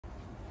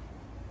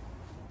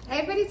Hey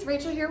everybody, it's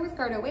Rachel here with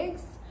Gardeaux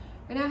Wigs.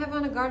 Right now I have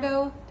on a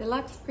Gardeaux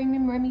Deluxe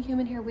Premium Remy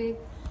Human Hair Wig.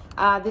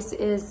 This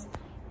is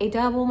a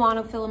double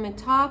monofilament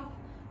top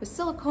with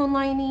silicone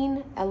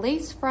lining, a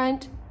lace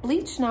front,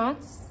 bleach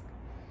knots.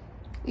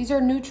 These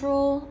are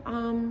neutral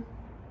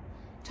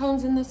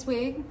tones in this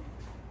wig.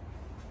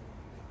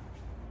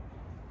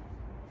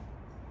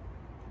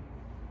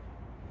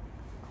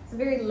 It's a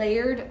very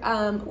layered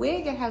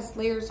wig. It has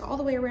layers all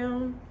the way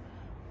around.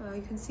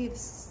 You can see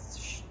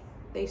this,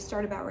 they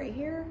start about right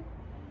here.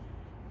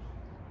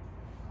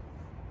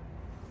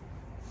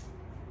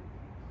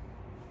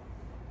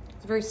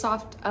 It's a very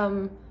soft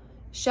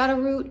shadow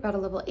root, about a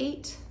level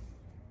 8.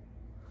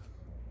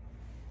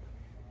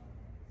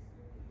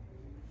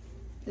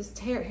 This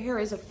hair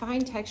is a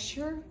fine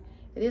texture.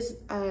 It is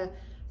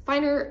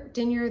finer,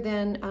 thinner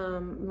than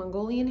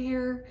Mongolian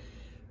hair.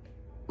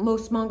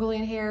 Most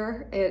Mongolian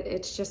hair,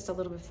 it's just a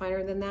little bit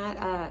finer than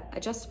that.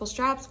 Adjustable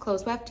straps,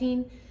 closed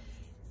wefting,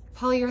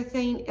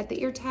 polyurethane at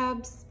the ear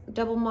tabs,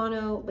 double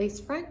mono lace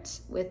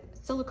front with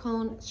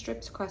silicone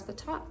strips across the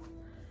top.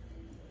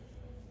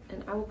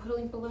 And I will put a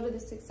link below to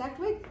this exact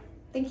wig.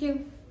 Thank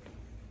you.